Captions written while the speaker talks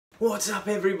What's up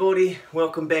everybody?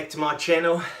 Welcome back to my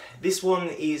channel. This one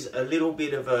is a little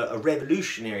bit of a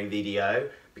revolutionary video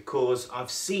because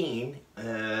I've seen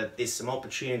there's some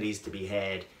opportunities to be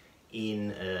had in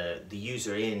the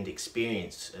user end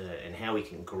experience and how we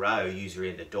can grow user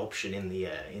end adoption in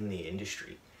the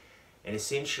industry. And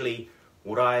essentially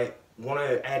what I want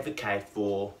to advocate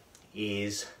for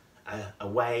is a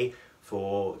way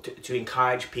to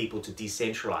encourage people to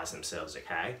decentralize themselves,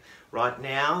 okay? Right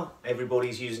now,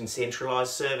 everybody's using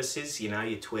centralized services, you know,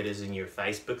 your Twitters and your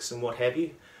Facebooks and what have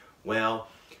you. Well,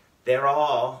 there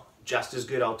are just as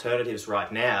good alternatives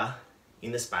right now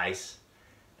in the space,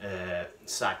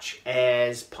 such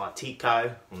as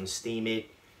Part1 on Steemit.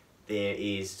 There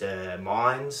is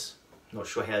Minds, not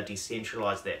sure how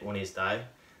decentralized that one is though.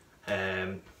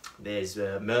 There's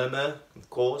Murmur, of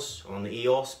course, on the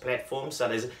EOS platform. So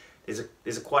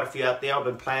there's quite a few out there. I've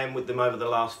been playing with them over the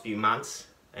last few months,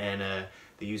 and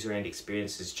the user end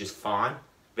experience is just fine.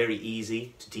 Very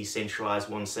easy to decentralize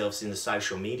oneself in the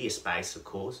social media space, of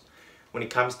course. When it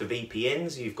comes to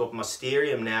VPNs, you've got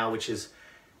Mysterium now, which is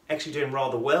actually doing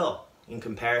rather well in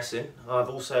comparison. I've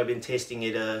also been testing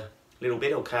it a little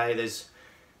bit. Okay,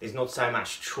 there's not so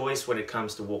much choice when it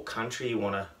comes to what country you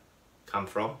want to come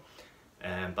from,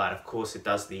 but of course it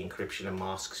does the encryption and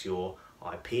masks your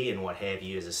IP and what have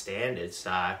you as a standard.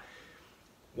 So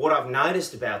what I've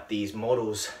noticed about these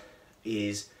models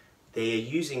is they're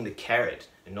using the carrot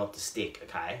and not the stick,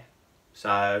 okay?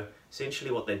 So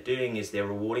essentially what they're doing is they're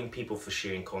rewarding people for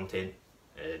sharing content.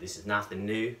 This is nothing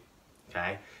new,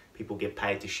 okay? People get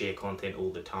paid to share content all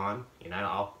the time. You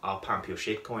know, I'll pump your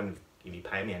shitcoin if you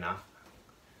pay me enough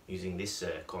using this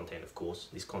content, of course,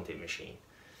 this content machine.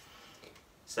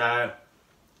 So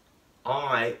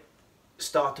I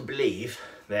start to believe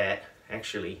that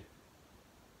actually,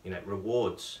 you know,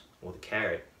 rewards or the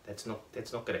carrot, that's not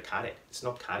going to cut it. It's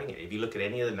not cutting it. If you look at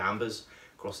any of the numbers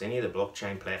across any of the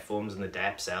blockchain platforms and the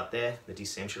dApps out there, the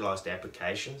decentralized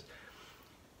applications,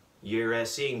 you're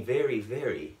seeing very,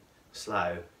 very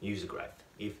slow user growth,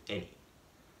 if any.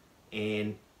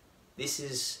 And this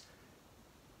is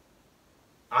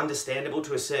understandable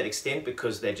to a certain extent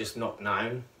because they're just not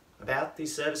known about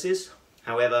these services.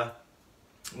 However,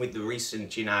 with the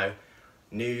recent, you know,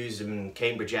 news and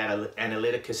Cambridge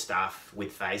Analytica stuff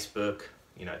with Facebook,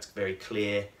 you know, it's very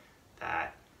clear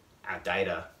that our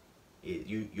data,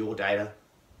 your data,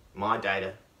 my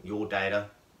data, your data,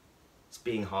 it's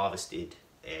being harvested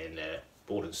and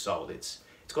bought and sold. It's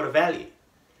got a value,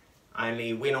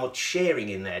 only we're not sharing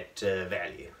in that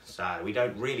value. So we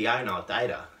don't really own our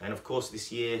data. And of course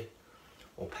this year,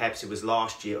 or perhaps it was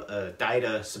last year,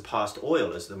 data surpassed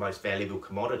oil as the most valuable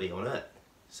commodity on earth.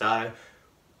 So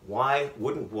why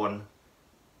wouldn't one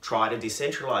try to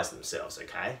decentralize themselves,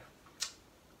 okay?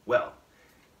 Well,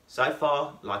 so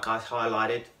far, like I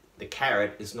highlighted, the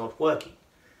carrot is not working.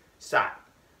 So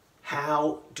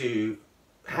how do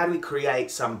we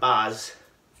create some buzz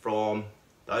from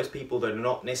those people that are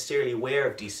not necessarily aware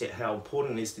of how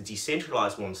important it is to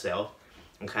decentralize oneself,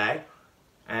 okay?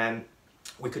 And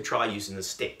we could try using the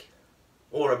stick,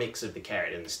 or a mix of the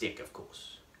carrot and the stick, of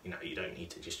course. You know, you don't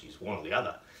need to just use one or the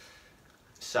other.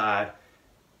 So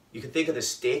you can think of the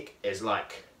stick as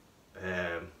like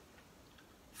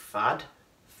FUD,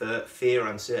 fear,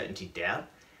 uncertainty, doubt,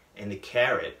 and the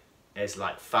carrot as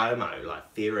like FOMO,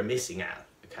 like fear of missing out,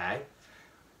 okay?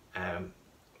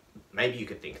 Maybe you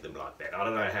could think of them like that. I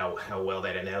don't know how well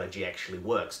that analogy actually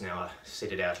works now I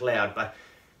said it out loud, but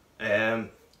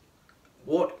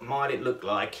what might it look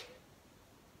like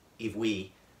if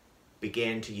we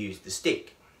began to use the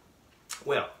stick?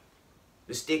 Well,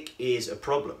 the stick is a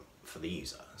problem for the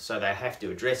user, so they have to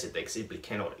address it. They simply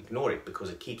cannot ignore it because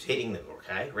it keeps hitting them,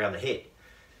 okay, around the head.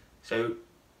 So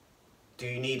do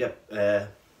you need a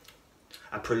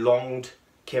prolonged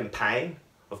campaign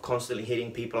of constantly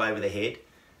hitting people over the head,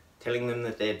 telling them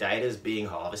that their data is being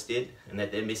harvested and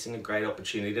that they're missing a great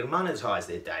opportunity to monetize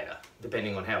their data,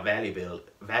 depending on how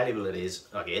valuable it is,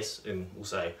 I guess, and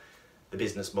also the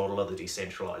business model of the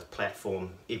decentralized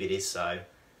platform, if it is so,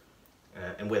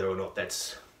 and whether or not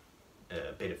that's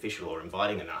beneficial or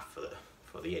inviting enough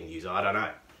for the end user, I don't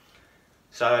know.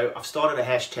 So I've started a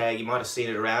hashtag, you might have seen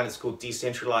it around, it's called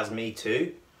Decentralize Me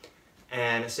Too,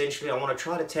 and essentially I want to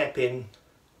try to tap in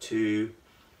to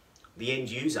the end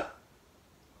user,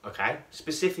 okay?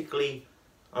 Specifically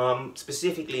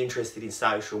interested in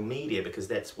social media because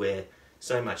that's where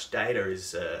so much data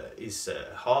is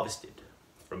harvested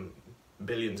from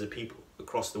billions of people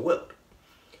across the world.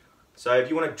 So if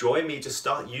you want to join me to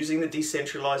start using the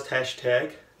decentralized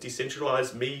hashtag,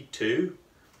 Decentralize Me Too,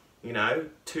 you know,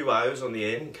 2 O's on the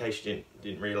end in case you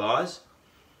didn't realize,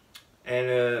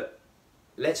 and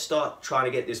let's start trying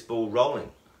to get this ball rolling.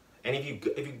 And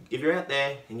if you're out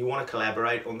there and you want to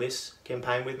collaborate on this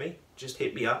campaign with me, just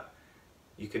hit me up.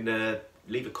 You can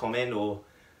leave a comment or,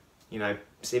 you know,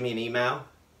 send me an email,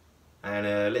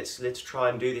 and let's try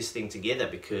and do this thing together,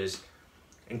 because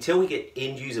until we get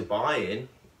end user buy-in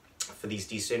for these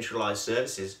decentralized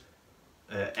services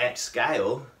at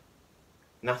scale,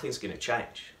 nothing's going to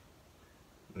change.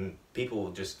 And people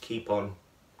will just keep on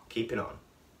keeping on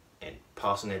and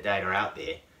passing their data out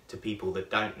there to people that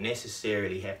don't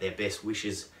necessarily have their best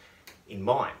wishes in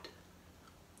mind.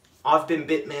 I've been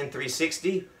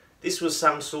Bitman360. This was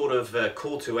some sort of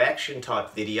call to action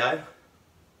type video.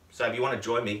 So if you want to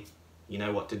join me, you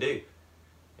know what to do.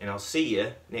 And I'll see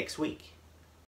you next week.